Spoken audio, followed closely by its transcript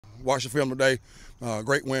watched the film today.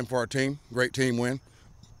 Great win for our team. Great team win.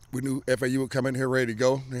 We knew FAU would come in here ready to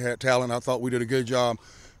go. They had talent. I thought we did a good job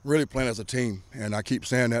really playing as a team, and I keep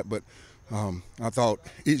saying that, but I thought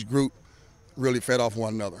each group really fed off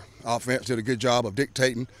one another. Offense did a good job of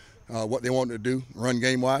dictating what they wanted to do, run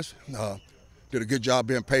game-wise. Did a good job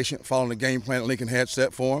being patient, following the game plan that Lincoln had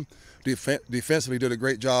set for them. Defensively did a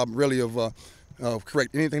great job, really, of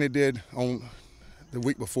correct anything they did on the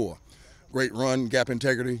week before. Great run, gap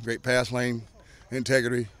integrity, great pass lane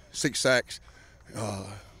integrity, 6 sacks,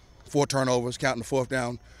 4 turnovers, counting the 4th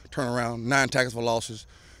down, turnaround, 9 tackles for losses.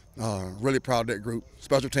 Really proud of that group.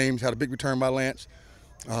 Special teams had a big return by Lance.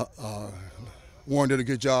 Warren did a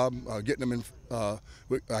good job getting them in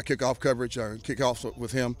kickoff coverage, kickoffs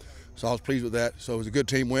with him. So I was pleased with that. So it was a good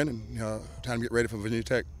team win, and time to get ready for Virginia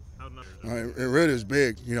Tech. It really is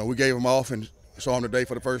big. You know, we gave them off and saw them today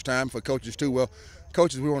for the first time. For coaches too, well,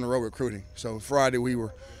 coaches, we were on the road recruiting. So Friday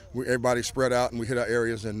everybody spread out and we hit our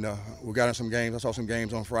areas, and we got in some games. I saw some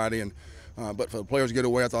games on Friday, and but for the players to get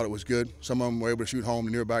away, I thought it was good. Some of them were able to shoot home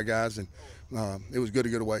to nearby guys, and it was good to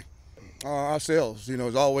get away. Ourselves, you know,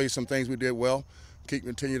 there's always some things we did well.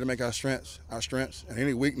 Continue to make our strengths, and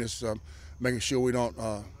any weakness, making sure we don't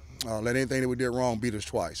let anything that we did wrong beat us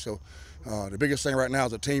twice. So the biggest thing right now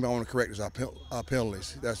as a team I want to correct is our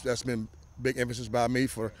penalties. That's been big emphasis by me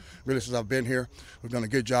for really since I've been here. We've done a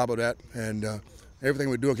good job of that, and everything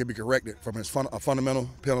we're doing can be corrected from a fundamental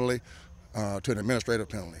penalty to an administrative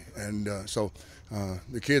penalty. And so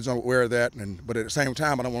the kids are aware of that, but at the same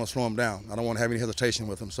time, I don't want to slow them down. I don't want to have any hesitation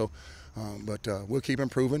with them. So, but we'll keep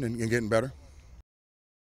improving and getting better.